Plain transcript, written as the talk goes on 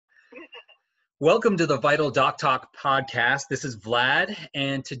Welcome to the Vital Doc Talk podcast. This is Vlad,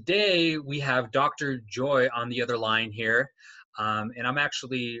 and today we have Dr. Joy on the other line here. And I'm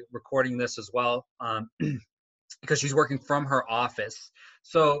actually recording this as well because she's working from her office.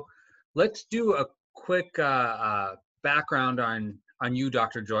 So let's do a quick background on you,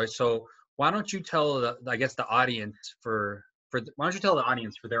 Dr. Joy. So why don't you tell the audience why don't you tell the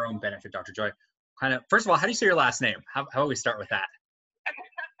audience for their own benefit, Dr. Joy? Kind of, first of all, how do you say your last name? How about we start with that?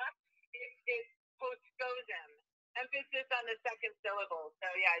 It's Postgozem. Emphasis on the second syllable. So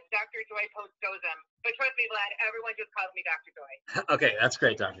yeah, it's Dr. Joy Postgozem. But trust me, Vlad, everyone just calls me Dr. Joy. Okay, that's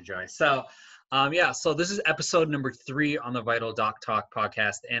great, Dr. Joy. So, so this is episode number 3 on the Vital Doc Talk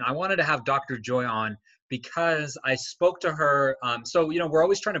podcast, and I wanted to have Dr. Joy on because I spoke to her. We're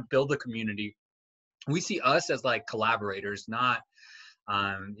always trying to build a community. We see us as like collaborators, not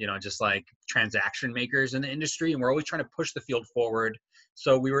just like transaction makers in the industry, and we're always trying to push the field forward.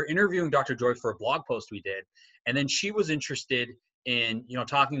 So we were interviewing Dr. Joy for a blog post we did, and then she was interested in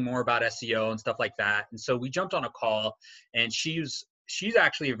talking more about SEO and stuff like that. And so we jumped on a call, and she's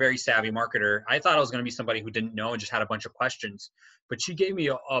actually a very savvy marketer. I thought I was going to be somebody who didn't know and just had a bunch of questions, but she gave me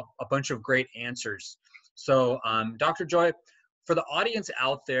a bunch of great answers. So Dr. Joy, for the audience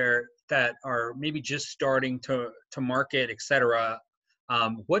out there that are maybe just starting to market, etc.,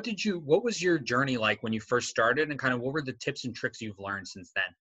 what was your journey like when you first started, and kind of what were the tips and tricks you've learned since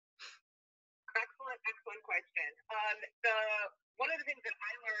then? Excellent question. One of the things that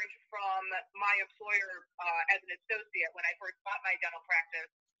I learned from my employer as an associate when I first bought my dental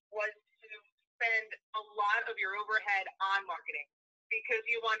practice was to spend a lot of your overhead on marketing, because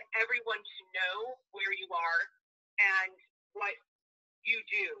you want everyone to know where you are and what you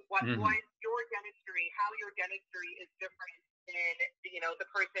do, what your dentistry, how your dentistry is different than the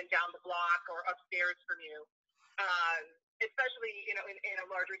person down the block or upstairs from you. Especially in a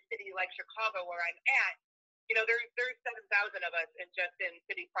larger city like Chicago, where I'm at, there's 7,000 of us in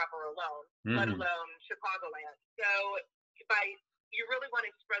city proper alone, let alone Chicagoland. So you really want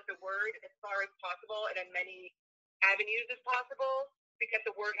to spread the word as far as possible and in many avenues as possible, to get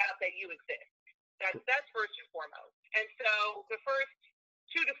the word out that you exist. That's first and foremost. And so the first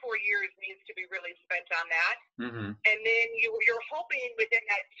 2 to 4 years needs to be really spent on that. And then you're hoping within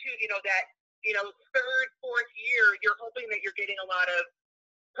that third, fourth year, you're hoping that you're getting a lot of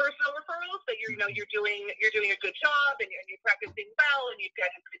personal referrals, that you're doing a good job, and you're practicing well, and you've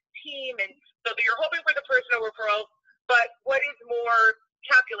got a good team, and so you're hoping for the personal referrals. But what is more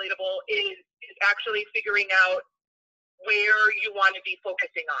calculatable is actually figuring out where you want to be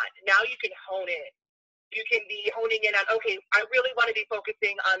focusing on. Now you can hone in. You can be honing in on, okay, I really want to be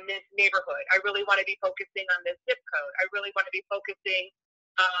focusing on this neighborhood. I really want to be focusing on this zip code. I really want to be focusing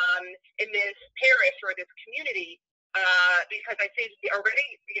in this parish or this community, because I see already,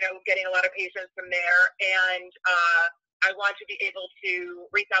 getting a lot of patients from there, and I want to be able to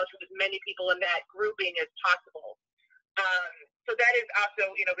reach out to as many people in that grouping as possible. So that is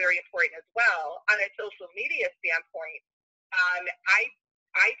also, very important as well. On a social media standpoint,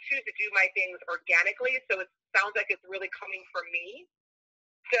 I choose to do my things organically, so it sounds like it's really coming from me.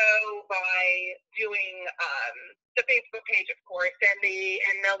 So by doing the Facebook page, of course, and the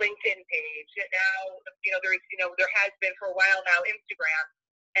LinkedIn page, and now there has been for a while now Instagram.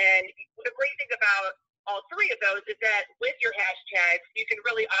 And the great thing about all 3 of those is that with your hashtags, you can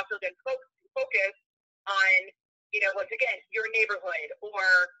really also then focus on once again your neighborhood,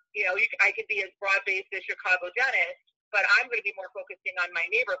 or I could be as broad based as Chicago dentist, but I'm going to be more focusing on my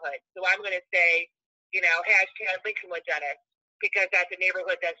neighborhood. So I'm going to say hashtag Lincolnwood dentist, because that's a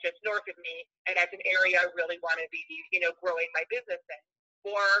neighborhood that's just north of me, and that's an area I really want to be, growing my business in.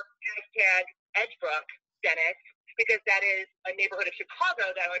 Or hashtag Edgebrook dentist, because that is a neighborhood of Chicago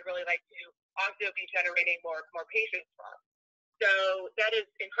that I would really like to also be generating more patients from. So that is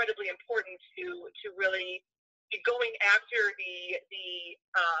incredibly important to really be going after the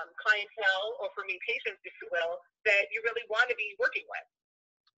clientele, or for me, patients, if you will, that you really want to be working with.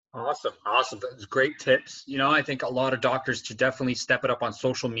 Awesome. That's great tips. I think a lot of doctors should definitely step it up on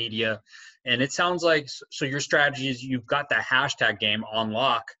social media. And it sounds like, so your strategy is you've got the hashtag game on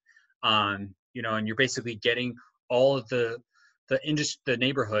lock, and you're basically getting all of the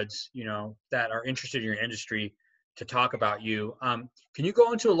neighborhoods, that are interested in your industry to talk about you. Can you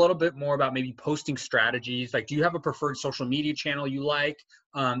go into a little bit more about maybe posting strategies? Like, do you have a preferred social media channel you like?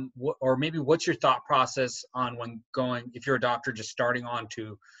 Or maybe what's your thought process on if you're a doctor just starting on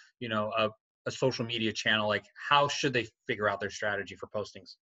to, a social media channel, like how should they figure out their strategy for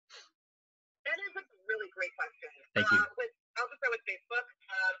postings? That is a really great question. Thank you. I'll just start with Facebook.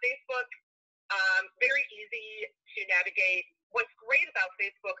 Facebook, very easy to navigate what's great about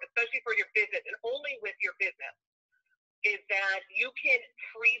Facebook, especially for your business and only with your business, is that you can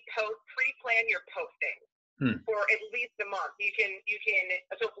pre-plan your posting for at least a month. You can,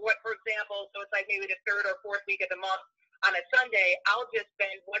 so for example, so it's like maybe the third or fourth week of the month on a Sunday, I'll just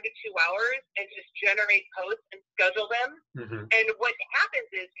spend 1 to 2 hours and just generate posts and schedule them. And what happens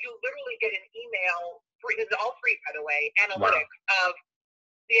is you literally get an email, this is all free, by the way, analytics of,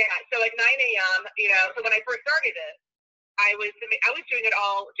 so at 9 a.m., so when I first started it, I was doing it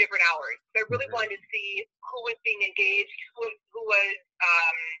all different hours. So I really wanted to see who was being engaged, who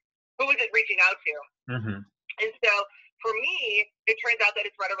was it reaching out to. And so for me, it turns out that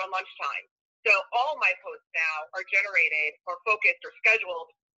it's right around lunchtime. So all my posts now are generated or focused or scheduled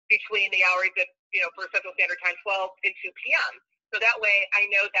between the hours of, for Central Standard Time, 12 and 2 p.m. So that way I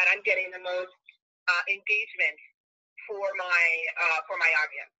know that I'm getting the most engagement for my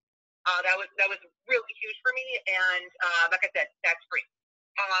audience. That was really huge for me, and like I said, that's free.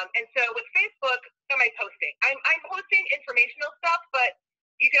 And so with Facebook, what am I posting? I'm posting informational stuff, but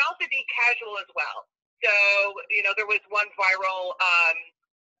you can also be casual as well. So there was one viral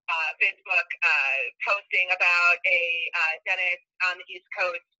Facebook posting about a dentist on the East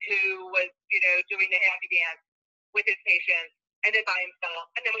Coast who was doing the happy dance with his patients, and then by himself,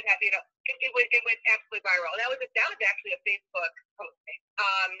 and then was happy. It went absolutely viral. That was actually a Facebook posting.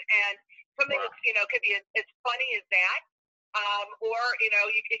 And something that could be as funny as that, or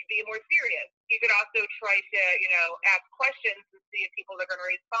you could be more serious. You could also try to ask questions and see if people are going to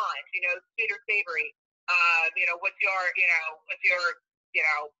respond. Sweet or savory. What's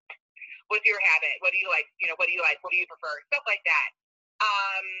your habit? What do you like? What do you like? What do you prefer? Stuff like that.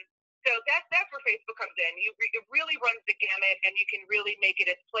 So that's where Facebook comes in. It really runs the gamut, and you can really make it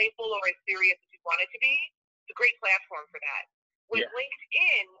as playful or as serious as you want it to be. It's a great platform for that. With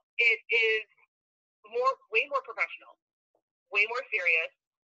LinkedIn, it is way more professional, way more serious,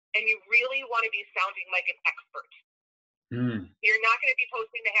 and you really want to be sounding like an expert. You're not going to be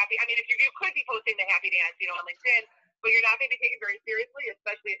posting the happy. I mean, if you could be posting the happy dance, on LinkedIn, but you're not going to be taken very seriously,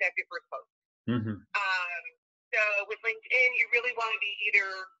 especially if that's your first post. So with LinkedIn, you really want to be either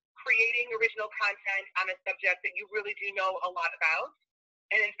creating original content on a subject that you really do know a lot about,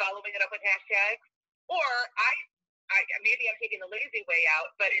 and then following it up with hashtags, or maybe I'm taking the lazy way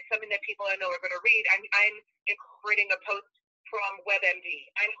out, but it's something that people I know are going to read. I'm incorporating a post from WebMD.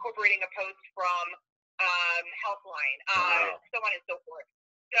 I'm incorporating a post from Healthline, so on and so forth.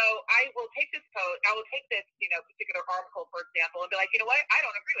 So I will take this post, particular article, for example, and be like, you know what, I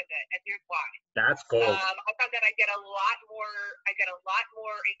don't agree with it, and here's why. That's gold. I found that I get a lot more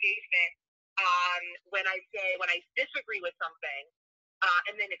engagement when I disagree with something,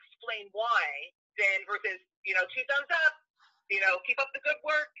 and then explain why, than versus, 2 thumbs up, keep up the good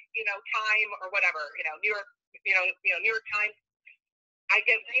work, Time or whatever, New York Times. I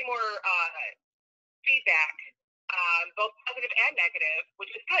get way more feedback, both positive and negative,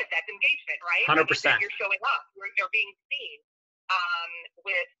 which is good. That's engagement, right? 100%. You're showing up. You're being seen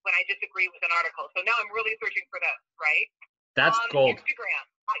when I disagree with an article. So now I'm really searching for those, right? That's gold. Instagram.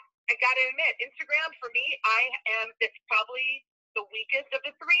 I got to admit, Instagram, for me, it's probably the weakest of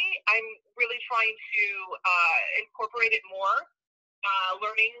the three. I'm really trying to incorporate it more,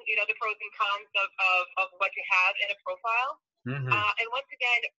 learning, the pros and cons of what you have in a profile. And once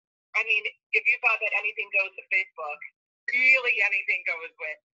again, I mean, if you thought that anything goes to Facebook, really anything goes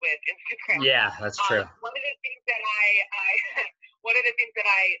with Instagram. Yeah, that's true. One of the things that I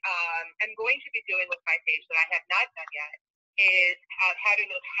am going to be doing with my page that I have not done yet is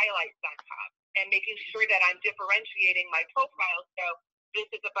having those highlights on top and making sure that I'm differentiating my profile. So this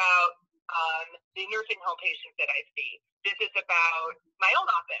is about the nursing home patients that I see. This is about my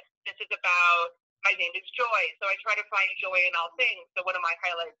own office. This is about my name is Joy. So I try to find joy in all things. So one of my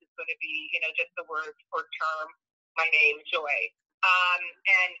highlights is going to be, just the word or term, my name, Joy.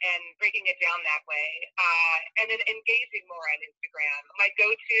 And breaking it down that way. And then engaging more on Instagram. My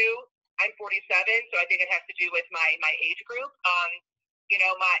go-to, I'm 47, so I think it has to do with my age group.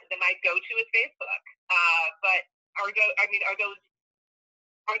 My go-to is Facebook. But are they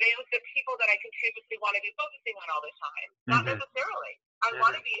the people that I continuously want to be focusing on all the time? Not necessarily. I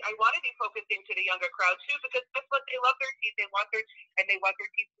want to be focusing to the younger crowd too, because that's what they love their teeth. They want their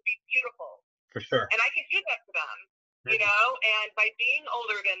teeth to be beautiful. For sure. And I can do that to them, and by being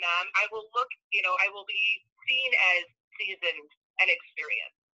older than them, I will be seen as seasoned and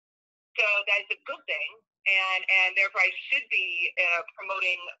experienced. So that's a good thing, and therefore I should be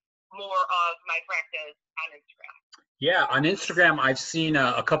promoting more of my practice on Instagram. Yeah, on Instagram, I've seen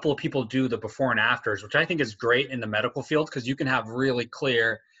a couple of people do the before and afters, which I think is great in the medical field because you can have really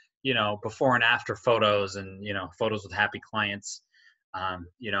clear, before and after photos and, photos with happy clients.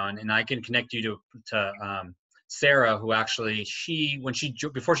 And I can connect you to Sarah, who actually,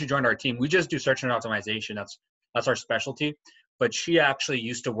 before she joined our team, we just do search engine optimization. That's our specialty. But she actually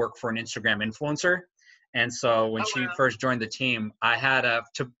used to work for an Instagram influencer. And so when she first joined the team, I had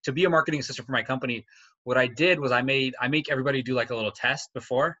to be a marketing assistant for my company. What I did was I make everybody do like a little test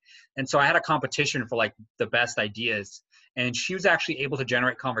before. And so I had a competition for like the best ideas. And she was actually able to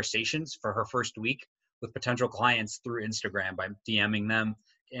generate conversations for her first week with potential clients through Instagram by DMing them.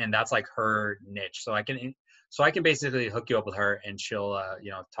 And that's like her niche. So I can basically hook you up with her, and she'll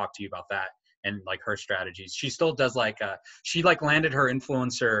talk to you about that and like her strategies. She still does she landed her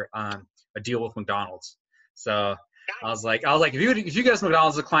influencer a deal with McDonald's. So I was like, if you get us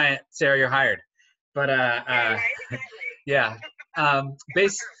McDonald's as a client, Sarah, you're hired. But yeah,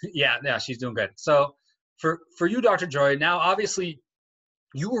 yeah, she's doing good. So for you, Dr. Joy, now obviously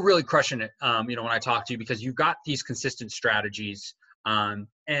you were really crushing it, when I talked to you, because you've got these consistent strategies. And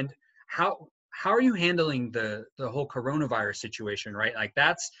how are you handling the whole coronavirus situation, right? Like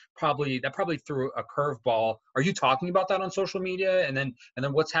that probably threw a curveball. Are you talking about that on social media? And then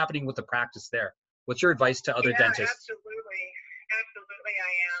what's happening with the practice there? What's your advice to other dentists? Absolutely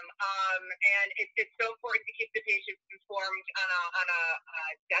I am. And it's so important to keep the patients informed on a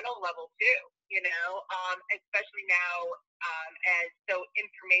dental level too, especially now, as so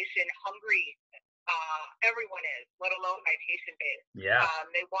information hungry everyone is, let alone my patient base. Yeah.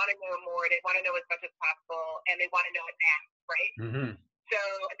 They want to know more. They want to know as much as possible, and they want to know it now, right? Mm-hmm. So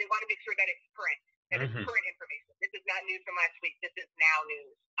they want to make sure that it's current, it's current information. This is not news from last week. This is now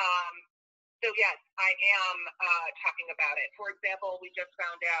news. So yes, I am talking about it. For example, we just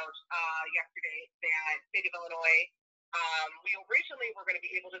found out yesterday that state of Illinois, we originally were going to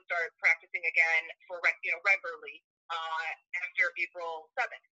be able to start practicing again for regularly after April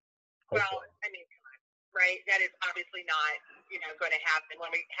 7th. Well, I mean, come on, right? That is obviously not going to happen when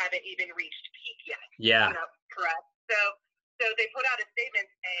we haven't even reached peak yet. Yeah. Correct. So they put out a statement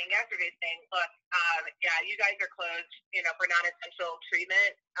yesterday saying, look, you guys are closed, for non-essential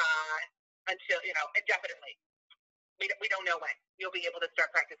treatment until, indefinitely. We don't know when you'll be able to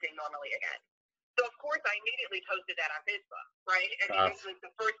start practicing normally again. So of course I immediately posted that on Facebook, right? And it was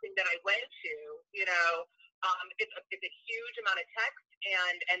the first thing that I went to, it's a huge amount of text,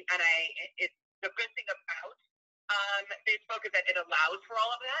 and it's the good thing about Facebook is that it allows for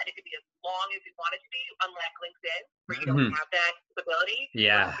all of that. It can be as long as you want it to be, unlike LinkedIn, where you don't have that ability.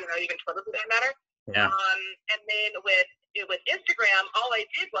 Yeah. Even Twitter for that matter. Yeah. And then with Instagram, all I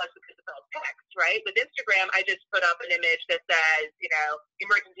did was, because it's all text, right? With Instagram, I just put up an image that says,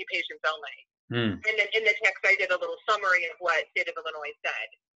 emergency patients only. And then in the text, I did a little summary of what state of Illinois said,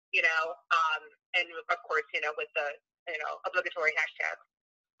 and of course, with the, obligatory hashtags.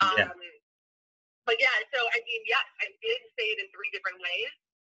 Yeah. But yeah, so I mean, yes, I did say it in 3 different ways,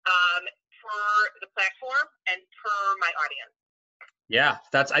 per the platform and per my audience. Yeah,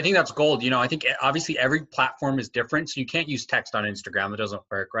 I think that's gold. I think obviously every platform is different, so you can't use text on Instagram; it doesn't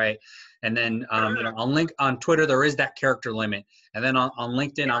work, right? And then on Twitter there is that character limit, and then on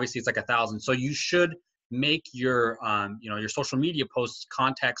LinkedIn obviously it's like 1,000. So you should make your your social media posts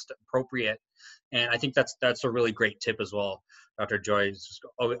context appropriate, and I think that's a really great tip as well. Dr. Joy is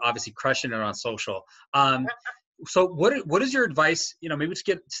obviously crushing it on social. So what is your advice? Maybe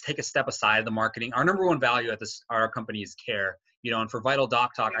to take a step aside of the marketing. Our number one value at our company is care. And for Vital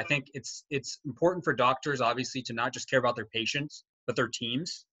Doc Talk, I think it's important for doctors, obviously, to not just care about their patients, but their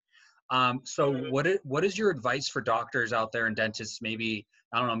teams. So what is your advice for doctors out there and dentists? Maybe,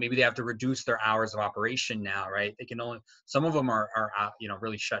 I don't know, maybe they have to reduce their hours of operation now, right? They can some of them are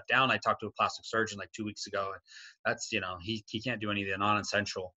really shut down. I talked to a plastic surgeon like 2 weeks ago, and that's, he can't do any of the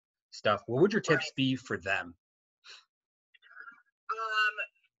non-essential stuff. What would your tips be for them?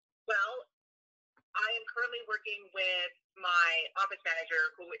 Well, I am currently working with my office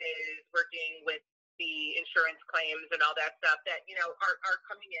manager, who is working with the insurance claims and all that stuff that are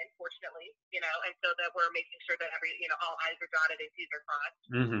coming in, fortunately, and so that we're making sure that all I's are dotted and T's are crossed.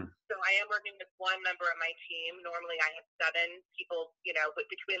 So I am working with one member of my team. Normally I have 7 people, but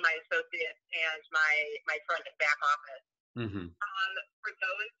between my associates and my front and back office. For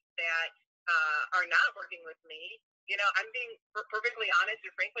those that are not working with me, I'm being perfectly honest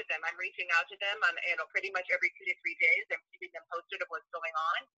and frank with them. I'm reaching out to them on, pretty much every 2 to 3 days. I'm keeping them posted of what's going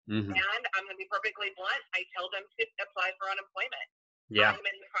on. And I'm going to be perfectly blunt. I tell them to apply for unemployment. Yeah. I'm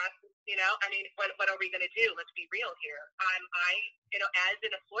in the process, what are we going to do? Let's be real here. As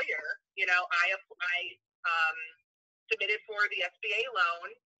an employer, I submitted for the SBA loan.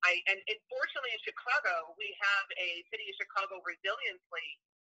 And fortunately in Chicago, we have a City of Chicago resiliency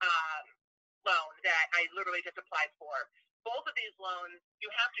um, loan that I literally just applied for. Both of these loans, you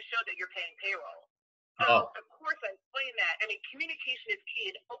have to show that you're paying payroll. So, Oh, of course, I explain that. I mean, communication is key,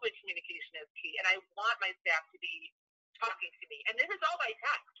 and open communication is key. And I want my staff to be talking to me. And this is all by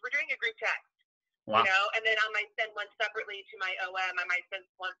text. We're doing a group text, wow. and then I might send one separately to my OM. I might send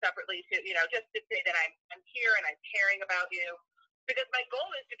one separately to, just to say that I'm here and I'm caring about you. Because my goal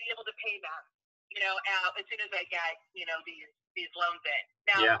is to be able to pay them, out as soon as I get, these loans in.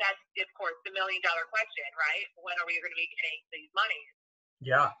 Now, Yeah. that's, of course, the $1,000,000 question, right? When are we going to be getting these monies?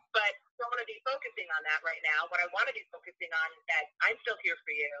 Yeah. But I don't want to be focusing on that right now. What I want to be focusing on is that I'm still here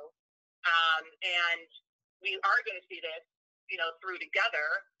for you. And we are going to see this, through together,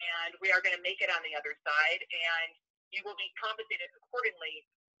 and we are going to make it on the other side. And you will be compensated accordingly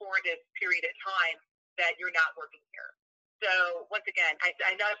for this period of time that you're not working here. So once again,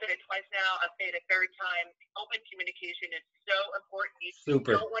 I know I've said it twice now. I'll say it a third time. Open communication is so important. You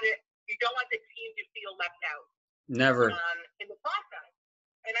Super. don't want it. You don't want the team to feel left out Never. in the process.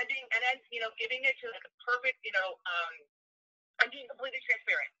 And I'm giving it to like a perfect, I'm being completely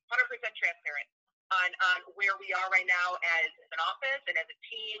transparent, 100% transparent on where we are right now as an office and as a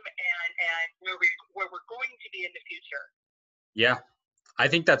team, and where we're going to be in the future. Yeah. I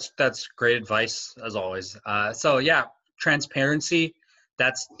think that's great advice as always. So yeah, transparency,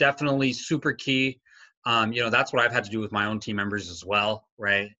 that's definitely super key. That's what I've had to do with my own team members as well,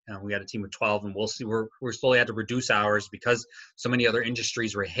 right? We had a team of 12, and we'll see we're slowly had to reduce hours because so many other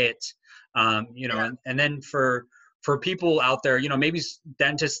industries were hit. And then for people out there, maybe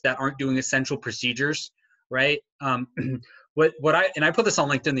dentists that aren't doing essential procedures, right? What I put this on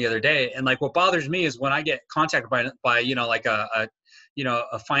LinkedIn the other day, and like what bothers me is when I get contacted by like a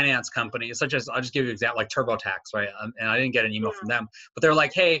finance company, such as, I'll just give you an example, like TurboTax, right? And I didn't get an email from them, but they're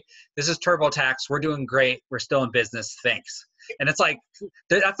like, hey, this is TurboTax. We're doing great. We're still in business. Thanks. And it's like,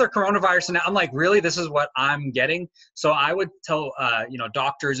 that's their coronavirus. And I'm like, really, this is what I'm getting? So I would tell,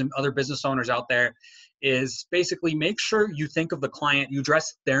 doctors and other business owners out there is basically make sure you think of the client, you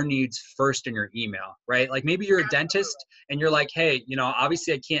address their needs first in your email, right? Like maybe you're a dentist and you're like, hey,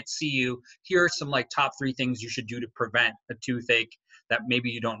 obviously I can't see you. Here are some like top 3 things you should do to prevent a toothache that maybe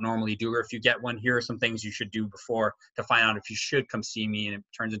you don't normally do. Or if you get one, here are some things you should do before to find out if you should come see me and it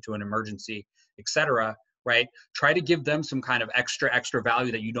turns into an emergency, etc. Right? Try to give them some kind of extra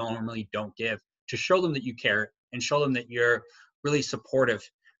value that you normally don't give, to show them that you care and show them that you're really supportive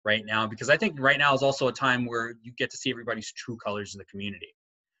right now, because I think right now is also a time where you get to see everybody's true colors in the community.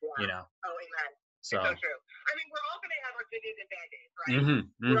 Yeah. Oh, amen. So it's so true. I mean, we're all going to have our good days and bad days, right?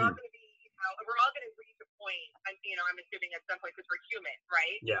 We're all going to be, we're all going to reach a point. I'm assuming at some point, because we're human,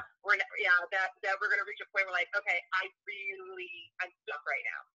 right? Yeah. That we're going to reach a point where like, okay, I'm stuck right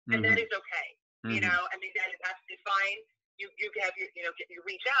now, and that is okay. I mean, that is absolutely fine. You have you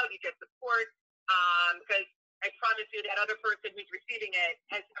reach out, you get support, because I promise you that other person who's receiving it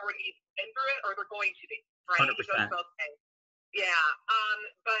has already been through it, or they're going to be, right? 100%. It goes both ways. Yeah.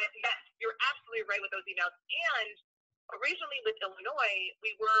 But yes, you're absolutely right with those emails. And originally with Illinois,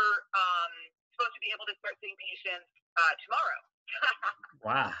 we were supposed to be able to start seeing patients tomorrow.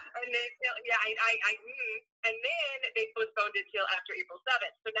 Wow. And then, and then they postponed it till after April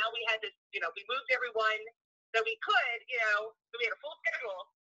 7th. So now we had this, we moved everyone that we could, so we had a full schedule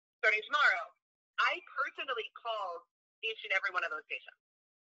starting tomorrow. I personally called each and every one of those patients.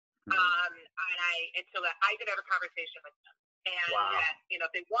 And so that I could have a conversation with them. And that,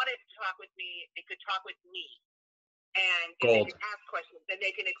 if they wanted to talk with me, they could talk with me. And they could ask questions, and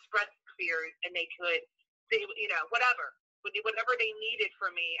they can express fears, and they could say, whatever they needed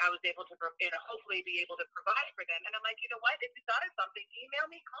from me, I was able to, hopefully be able to provide for them. And I'm like, you know what? If you thought of something, email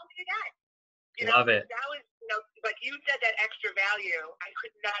me, call me again. Love it. That was, like you said, that extra value. I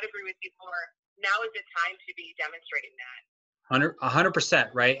could not agree with you more. Now is the time to be demonstrating that. 100%,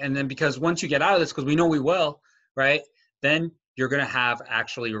 right? And then because once you get out of this, because we know we will, right? Then you're going to have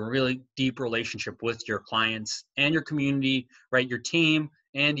actually a really deep relationship with your clients and your community, right? Your team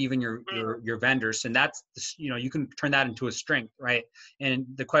and even your vendors. And that's, you can turn that into a strength, right? And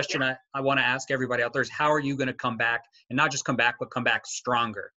the question I want to ask everybody out there is, how are you going to come back, and not just come back, but come back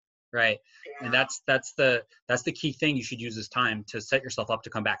stronger, right? Yeah. And that's the key thing. You should use this time to set yourself up to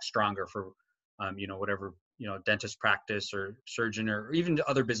come back stronger for, whatever, dentist practice or surgeon or even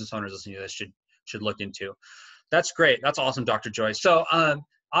other business owners listening to this should look into. That's great. That's awesome, Dr. Joy. So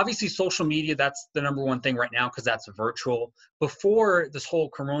obviously social media, that's the number one thing right now because that's virtual. Before this whole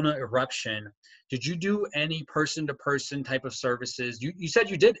Corona eruption, did you do any person-to-person type of services? You said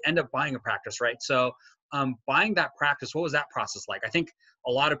you did end up buying a practice, right? So buying that practice, what was that process like? I think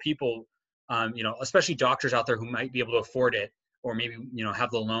a lot of people, especially doctors out there who might be able to afford it, or maybe,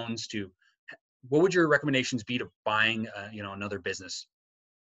 have the loans to, what would your recommendations be to buying, another business?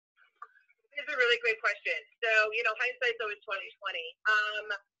 This is a really great question. So, hindsight's always 2020.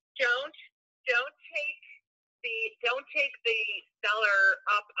 Don't take the seller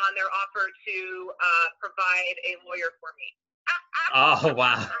up on their offer to provide a lawyer for me. Oh,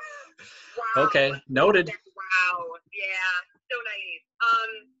 wow. Wow. Okay, noted. Wow. Yeah. So naive.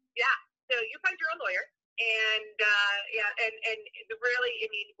 Yeah. So you find your own lawyer, and and really, I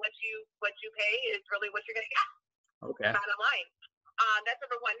mean, what you pay is really what you're going to get. Okay. Bottom line. That's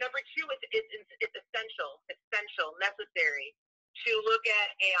number one. Number two, it's essential, necessary to look at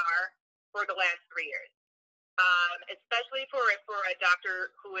AR for the last 3 years, especially for a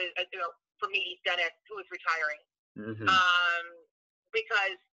doctor who is, for me, dentist who is retiring, Mm-hmm.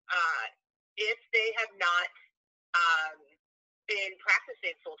 because if they have not been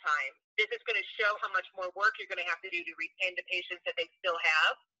practicing full time, this is going to show how much more work you're going to have to do to retain the patients that they still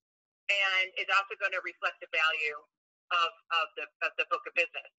have, and it's also going to reflect the value of the book of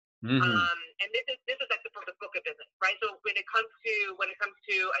business. Mm-hmm. And this is like the book of business, right? So when it comes to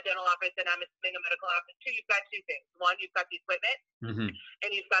a dental office, and I'm assuming a medical office too, you've got two things. One, you've got the equipment, Mm-hmm. and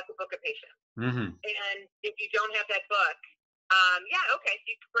you've got the book of patients. Mm-hmm. And if you don't have that book, okay,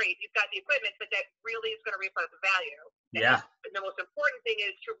 great, you've got the equipment, but that really is going to reflect the value. Yeah. And the most important thing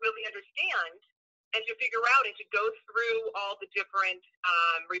is to really understand and to figure out and to go through all the different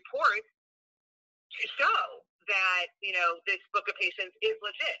reports to show that, this book of patients is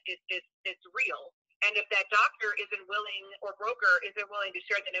legit, it's real. And if that doctor isn't willing, or broker isn't willing to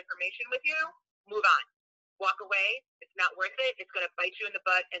share that information with you, move on. Walk away. It's not worth it. It's going to bite you in the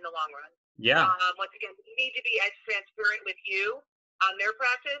butt in the long run. Yeah. Once again, you need to be as transparent with you on their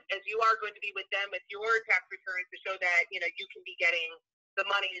practice as you are going to be with them with your tax returns, to show that, you can be getting the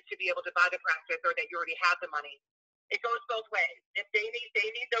money to be able to buy the practice, or that you already have the money. It goes both ways. If they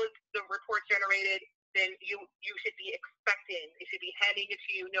need the reports generated, then you should be expecting, they should be handing it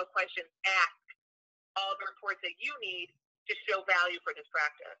to you, no questions asked, all the reports that you need to show value for this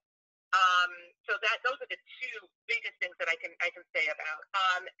practice. So those are the two biggest things that I can say about.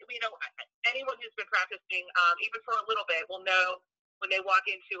 Anyone who's been practicing, even for a little bit, will know when they walk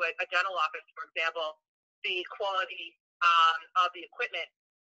into a dental office, for example, the quality of the equipment,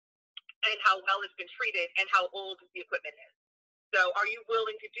 and how well it's been treated, and how old the equipment is. So are you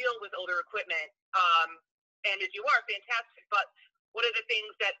willing to deal with older equipment? And if you are, fantastic. But one of the things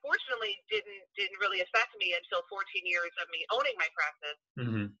that fortunately didn't really affect me until 14 years of me owning my practice,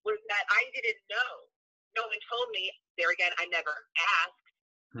 Mm-hmm. was that I didn't know. No one told me, there again, I never asked,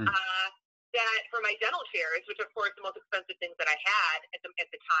 that for my dental chairs, which of course the most expensive things that I had at the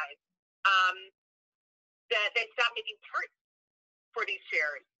time, that they stopped making parts for these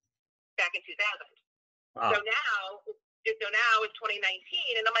chairs back in 2000. Wow. So now it's 2019,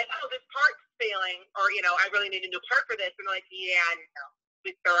 and I'm like, oh, this part's failing, or I really need a new part for this, and they're like, yeah, no,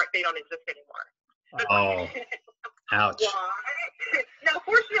 they don't exist anymore. Oh, ouch. Now,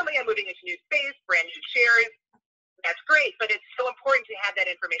 fortunately, I'm moving into new space, brand new chairs. That's great, but it's so important to have that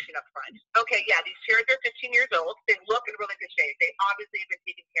information up front. Okay, yeah, these chairs are 15 years old. They look in really good shape. They obviously have been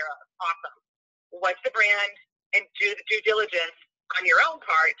taken care of. Awesome. What's the brand? And do the due diligence on your own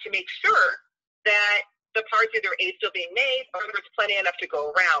part to make sure that the parts either A, still being made, or there's plenty enough to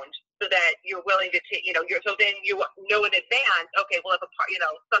go around, so that you're willing to take, so then you know in advance, okay, well, if a part,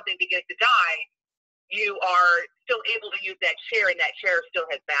 something begins to die, you are still able to use that chair, and that chair still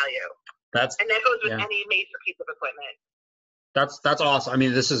has value. And that goes with any major piece of equipment. That's awesome. I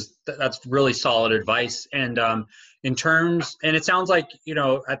mean, that's really solid advice. And in terms, and it sounds like,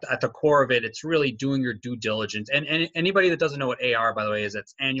 at the core of it, it's really doing your due diligence. And anybody that doesn't know what AR, by the way, is,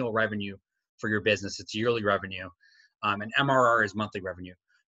 it's annual revenue for your business. It's yearly revenue. And MRR is monthly revenue,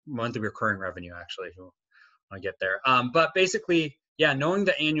 monthly recurring revenue, actually, if you want to get there. But basically, knowing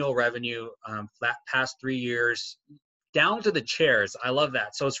the annual revenue, that past 3 years, down to the chairs. I love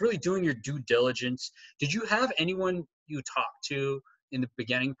that. So it's really doing your due diligence. Did you have anyone you talked to in the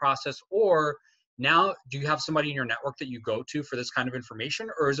beginning process, or now do you have somebody in your network that you go to for this kind of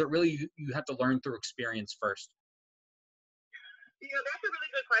information, or is it really you have to learn through experience first? That's a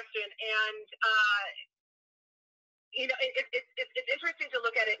really good question. And, it's interesting to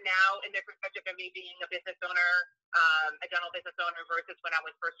look at it now in the perspective of me being a business owner, a dental business owner, versus when I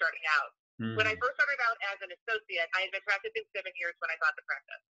was first starting out. Mm-hmm. When I first started out as an associate, I had been practicing 7 years when I bought the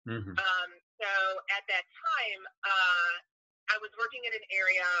practice. Mm-hmm. So at that time, I was working in an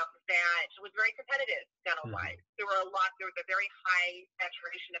area that was very competitive dental-wise. Mm-hmm. There was a very high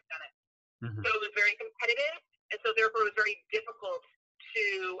saturation of dentists. Mm-hmm. So it was very competitive, and so therefore it was very difficult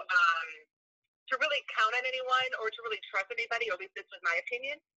to to really count on anyone or to really trust anybody, or at least this was my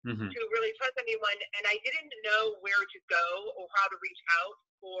opinion, Mm-hmm. to really trust anyone. And I didn't know where to go or how to reach out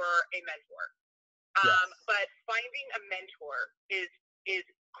for a mentor. Yes. But finding a mentor is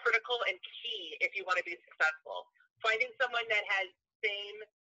critical and key if you want to be successful. Finding someone that has same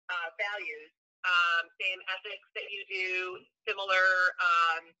values, same ethics that you do, similar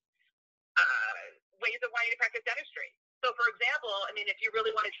ways of wanting to practice dentistry. So, for example, I mean, if you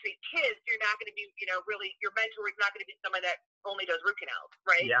really want to treat kids, you're not going to be, really, your mentor is not going to be someone that only does root canals,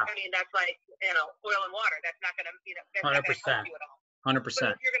 right? Yeah. I mean, that's like, oil and water. That's not going to, that's not going to help you at all. 100%.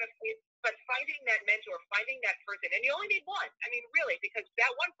 But if you're going to, but finding that mentor, finding that person, and you only need one. I mean, really, because that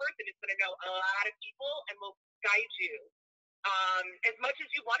one person is going to know a lot of people and will guide you as much as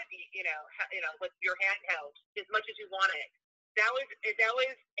you want to be, with your handheld, as much as you want it. That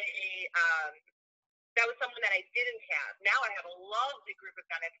was someone that I didn't have. Now I have a lovely group of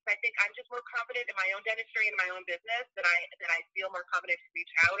dentists. I think I'm just more confident in my own dentistry and my own business that I feel more confident to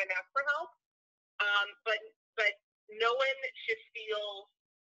reach out and ask for help. But no one should feel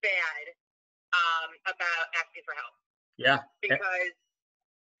bad about asking for help. Yeah. Because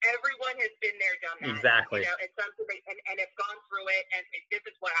everyone has been there, done that. Exactly. It's something and have gone through it and say, this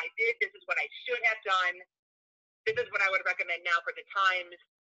is what I did. This is what I should have done. This is what I would recommend now for the times.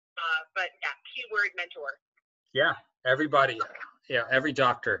 But yeah, keyword mentor. Yeah, everybody. Yeah, every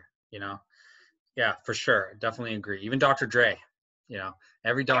doctor, Yeah, for sure. Definitely agree. Even Dr. Dre,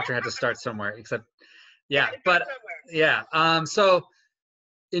 every doctor had to start somewhere, except, but yeah. So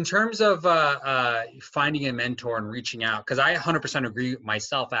in terms of finding a mentor and reaching out, because I 100% agree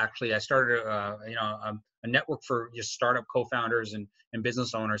myself, actually. I started, a network for just startup co-founders and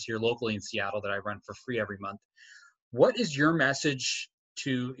business owners here locally in Seattle that I run for free every month. What is your message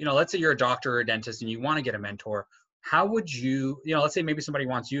to, let's say you're a doctor or a dentist and you want to get a mentor? How would you, let's say maybe somebody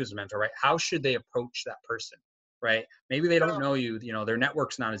wants you as a mentor, right? How should they approach that person, right? Maybe they don't know you, their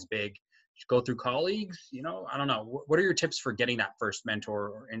network's not as big. Go through colleagues, I don't know. What are your tips for getting that first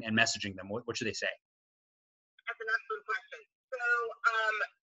mentor and messaging them? What should they say? That's an excellent question. So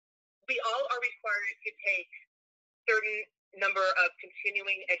we all are required to take certain number of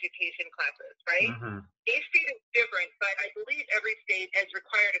continuing education classes, right? Mm-hmm. Each state is different, but I believe every state is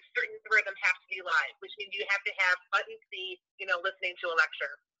required a certain number of them have to be live, which means you have to have button seats, listening to a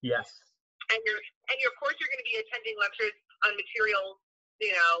lecture. Yes. And of course you're going to be attending lectures on materials,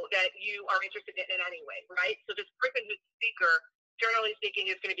 that you are interested in anyway, right? So this person who's speaker, generally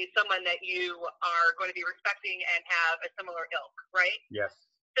speaking, is going to be someone that you are going to be respecting and have a similar ilk, right? Yes.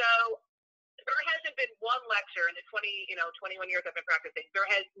 So there hasn't been one lecture in the 21 years I've been practicing. There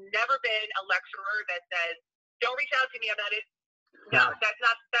has never been a lecturer that says, "Don't reach out to me about it." No, that's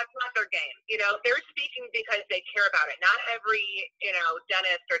not their game. They're speaking because they care about it. Not every,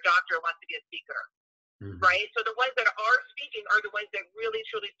 dentist or doctor wants to be a speaker, right? So the ones that are speaking are the ones that really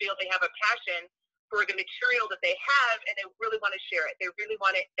truly feel they have a passion for the material that they have, and they really want to share it. They really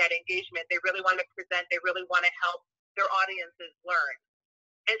want that engagement. They really want to present. They really want to help their audiences learn.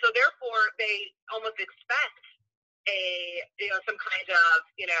 And so therefore they almost expect some kind of,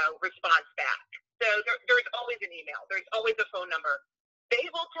 response back. So there's always an email. There's always a phone number. They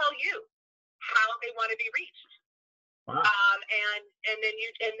will tell you how they want to be reached. Wow. And then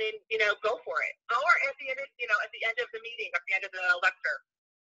go for it. Or at the end of the meeting, at the end of the lecture,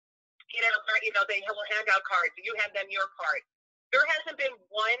 they will hand out cards. You hand them your card. There hasn't been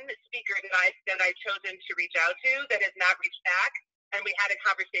one speaker that I've chosen to reach out to that has not reached back, and we had a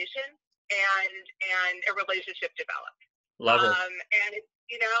conversation and a relationship developed. Love it.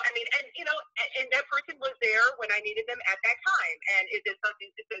 And that person was there when I needed them at that time. And is it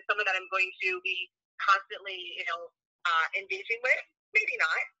someone that I'm going to be constantly, engaging with? Maybe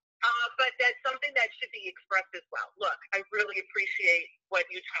not. But that's something that should be expressed as well. Look, I really appreciate what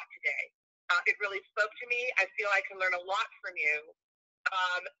you taught today. It really spoke to me. I feel I can learn a lot from you.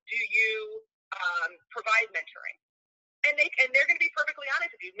 Do you provide mentoring? And they're going to be perfectly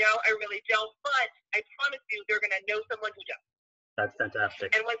honest with you. No, I really don't. But I promise you, they're going to know someone who does. That's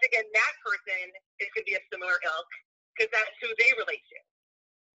fantastic. And once again, that person is going to be a similar ilk because that's who they relate to.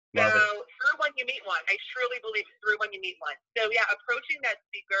 Love so it. Through when you meet one, I truly believe through when you meet one. So yeah, approaching that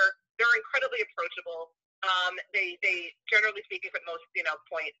speaker, they're incredibly approachable. They generally speaking for most,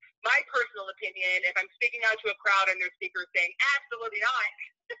 points. My personal opinion, if I'm speaking out to a crowd and their speaker is saying absolutely not,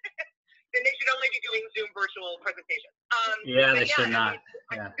 then they should only be doing Zoom virtual presentations. They should not.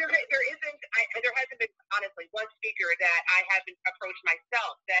 There hasn't been, honestly, one speaker that I haven't approached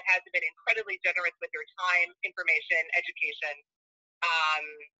myself that hasn't been incredibly generous with their time, information, education.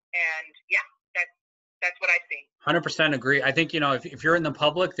 And yeah, That's what I see. 100% agree. I think, if you're in the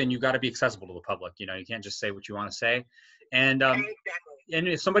public, then you got to be accessible to the public. You can't just say what you want to say. And Exactly. and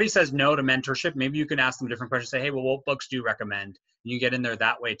if somebody says no to mentorship, maybe you can ask them a different question. Say, hey, well, what books do you recommend? And you get in there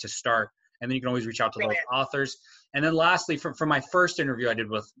that way to start. And then you can always reach out to those authors. And then lastly, for my first interview I did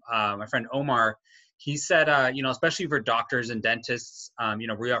with my friend Omar, he said, especially for doctors and dentists,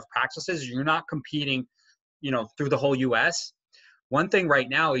 where you have practices, you're not competing, through the whole U.S. One thing right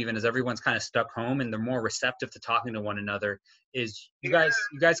now, even as everyone's kind of stuck home and they're more receptive to talking to one another, is you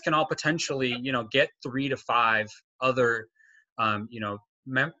guys can all potentially, get 3 to 5 other,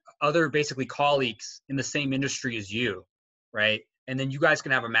 other basically colleagues in the same industry as you, right? And then you guys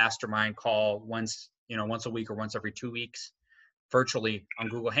can have a mastermind call once a week or once every 2 weeks virtually on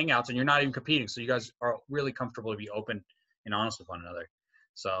Google Hangouts, and you're not even competing. So you guys are really comfortable to be open and honest with one another.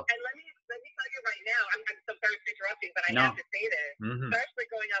 So. And let me tell you right now, I'm so sorry for interrupting, but I have to say this, especially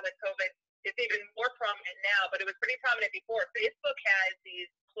going on with COVID, it's even more prominent now, but it was pretty prominent before. Facebook has these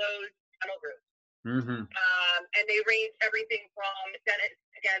closed tunnel groups. And they range everything from dentists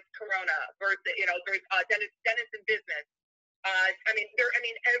against corona versus, there's dentists in business.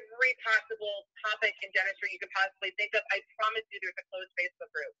 Every possible topic in dentistry you could possibly think of. I promise you there's a closed Facebook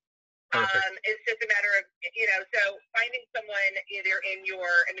group. It's just a matter of, so finding someone either if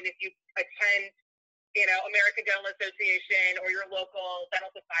you attend, American Dental Association or your local dental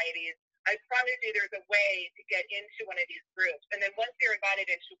societies, I promise you there's a way to get into one of these groups. And then once you're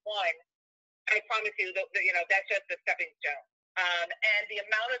invited into one, I promise you that, that's just a stepping stone. And the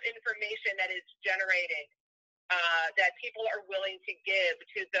amount of information that is generating, that people are willing to give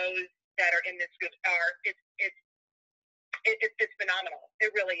to those that are in this group it's phenomenal.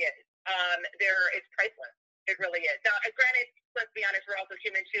 It really is. It's priceless. It really is. Now, granted, let's be honest, we're also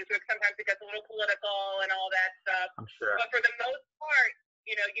human too, so sometimes it gets a little political and all that stuff. I'm sure. But for the most part,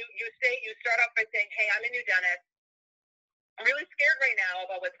 you start off by saying, hey, I'm a new dentist. I'm really scared right now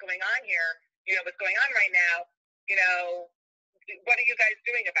about what's going on here. What's going on right now. What are you guys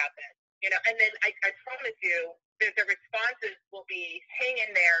doing about this? And then I promise you that the responses will be hang in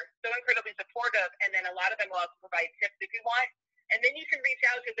there, so incredibly supportive, and then a lot of them will also provide tips if you want. And then you can reach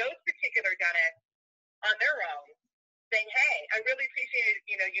out to those particular dentists on their own, saying, hey, I really appreciate,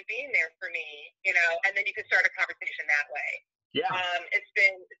 you being there for me, and then you can start a conversation that way. Yeah. It's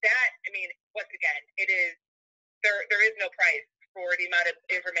been that, once again, it is, there is no price for the amount of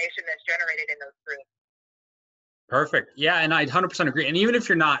information that's generated in those groups. Perfect. Yeah, and I 100% agree. And even if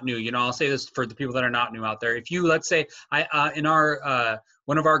you're not new, I'll say this for the people that are not new out there. If you, let's say, in our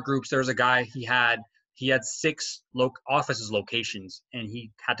one of our groups, there's a guy, he had 6 offices locations, and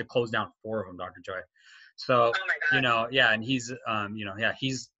he had to close down 4 of them, Dr. Joy. So, and he's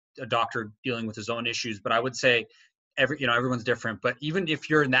he's a doctor dealing with his own issues. But I would say everyone's different. But even if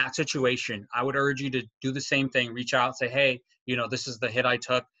you're in that situation, I would urge you to do the same thing. Reach out, say, hey, this is the hit I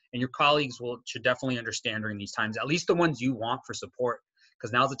took. And your colleagues should definitely understand during these times, at least the ones you want for support,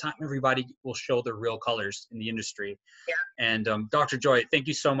 because now's the time everybody will show their real colors in the industry. Yeah. And Dr. Joy, thank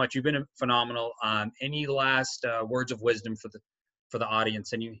you so much. You've been phenomenal. Any last words of wisdom for the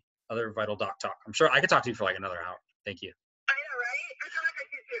audience? Any other Vital Doc talk? I'm sure I could talk to you for like another hour. Thank you. I know, right? I feel like I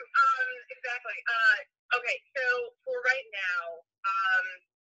do too. Exactly. Okay, so for right now,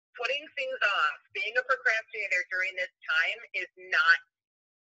 putting things off, being a procrastinator during this time is not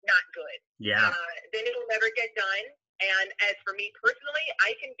good. Yeah. Then it'll never get done. And as for me personally,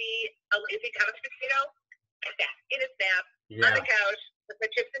 I can be a lazy couch potato at that, in a snap, on the couch with my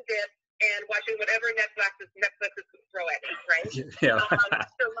chips and dip and watching whatever Netflix is throw at me, right? Yeah.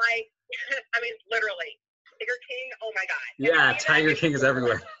 So literally, Tiger King, oh my God. Yeah, Tiger King is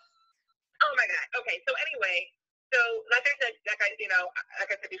everywhere. Oh my God. Okay, so anyway, like I said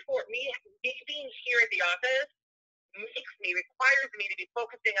before, me being here at the office requires me to be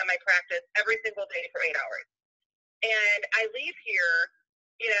focusing on my practice every single day for 8 hours. And I leave here,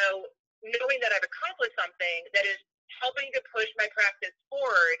 knowing that I've accomplished something that is helping to push my practice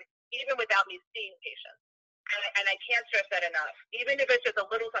forward, even without me seeing patients. And I can't stress that enough. Even if it's just a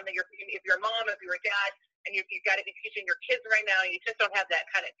little something, if you're a mom, if you're a dad, and you've got to be teaching your kids right now, and you just don't have that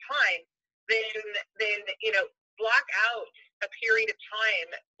kind of time, then block out a period of time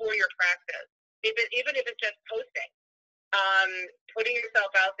for your practice. Even if it's just posting. Putting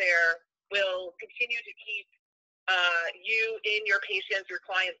yourself out there will continue to keep you in your patients, your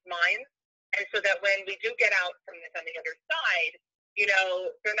clients' minds, and so that when we do get out from this on the other side,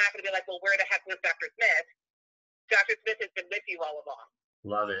 they're not going to be like, well, where the heck was Dr. Smith? Dr. Smith has been with you all along.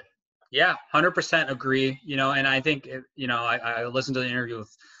 Love it. Yeah, 100% agree. And I think, I listened to the interview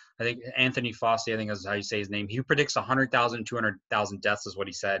with, I think Anthony Fauci, I think is how you say his name. He predicts 100,000, 200,000 deaths is what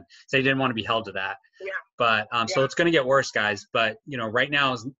he said. So he didn't want to be held to that. Yeah. But so Yeah. it's going to get worse, guys. But right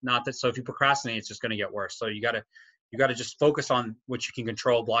now is not that. So if you procrastinate, it's just going to get worse. So you got to just focus on what you can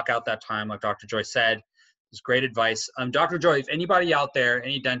control. Block out that time, like Dr. Joy said. It's great advice. Dr. Joy, if anybody out there,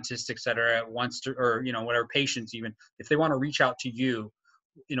 any dentist, et cetera, wants to, or whatever patients, even if they want to reach out to you,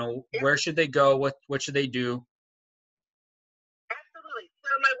 where should they go? What should they do? Absolutely.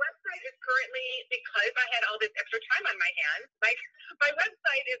 So my website is currently, because I had all this extra time on my hands, my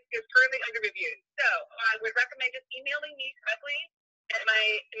website is currently under review. So I would recommend just emailing me directly. And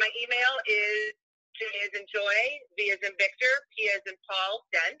my email is J as in Joy, V as in Victor, P as in Paul,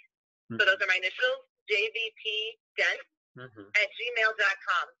 Dent. So those are my initials, JVP Dent at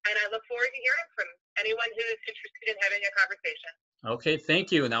gmail.com. And I look forward to hearing from anyone who is interested in having a conversation. Okay,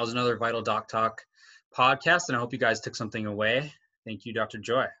 thank you. And that was another Vital Doc Talk podcast, and I hope you guys took something away. Thank you, Dr.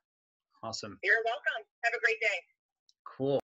 Joy. Awesome. You're welcome. Have a great day.